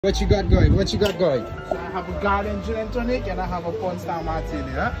What you got going? What you got going? So I have a garden gin and tonic and I have a porn star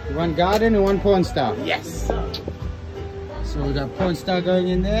martini, huh? One garden and one porn star. Yes. So we got porn star going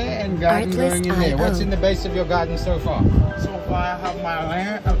in there and garden going in there. What's in the base of your garden so far? So far I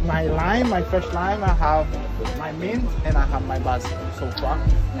have my fresh lime, I have my mint, and I have my basil so far.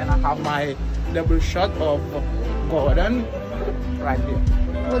 And I have my double shot of Gordon right here.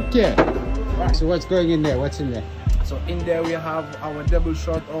 Okay. Right. So what's going in there? What's in there? So in there we have our double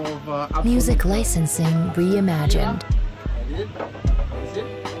shot of music licensing reimagined.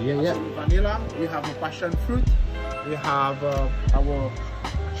 Yeah. Vanilla. We have a passion fruit. We have our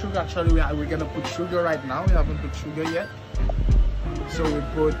sugar. Actually, we're gonna put sugar right now. We haven't put sugar yet. So we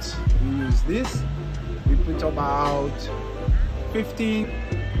use this. We put about 15.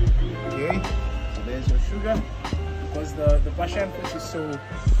 Okay. So there's your sugar. Because the passion fruit is so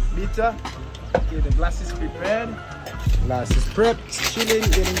bitter. Okay, the glass is prepared. Glass is prepped, chilling,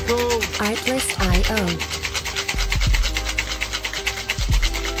 getting cold. Artlist.io.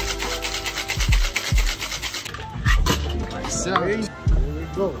 So, here we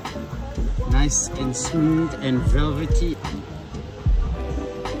go. Nice and smooth and velvety.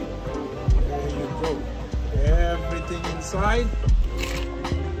 There you go. Everything inside.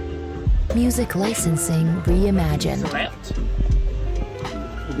 Music licensing reimagined. Left.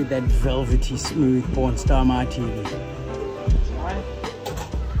 Look at that velvety, smooth porn star martini.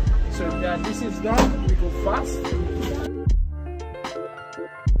 So that this is done, we go fast.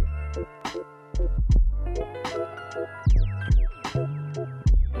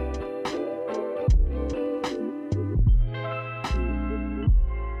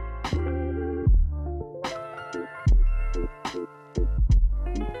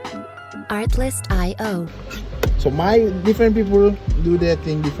 Artlist.io. So different people do their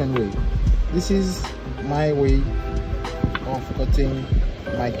thing different way. This is my way of cutting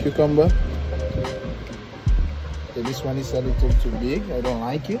my cucumber. Okay, this one is a little too big. I don't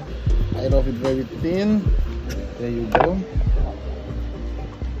like it. I love it very thin. There you go.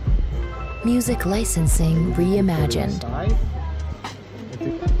 Music licensing reimagined.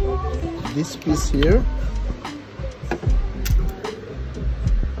 This piece here.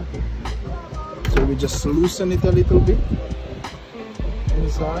 So we just loosen it a little bit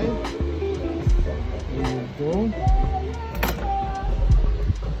inside. There you go.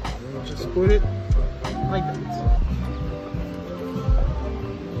 Just put it like that.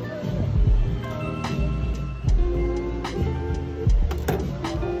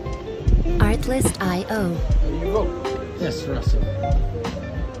 Artlist.io. There you go. Yes, Russell.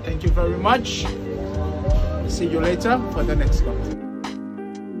 Thank you very much. See you later for the next content.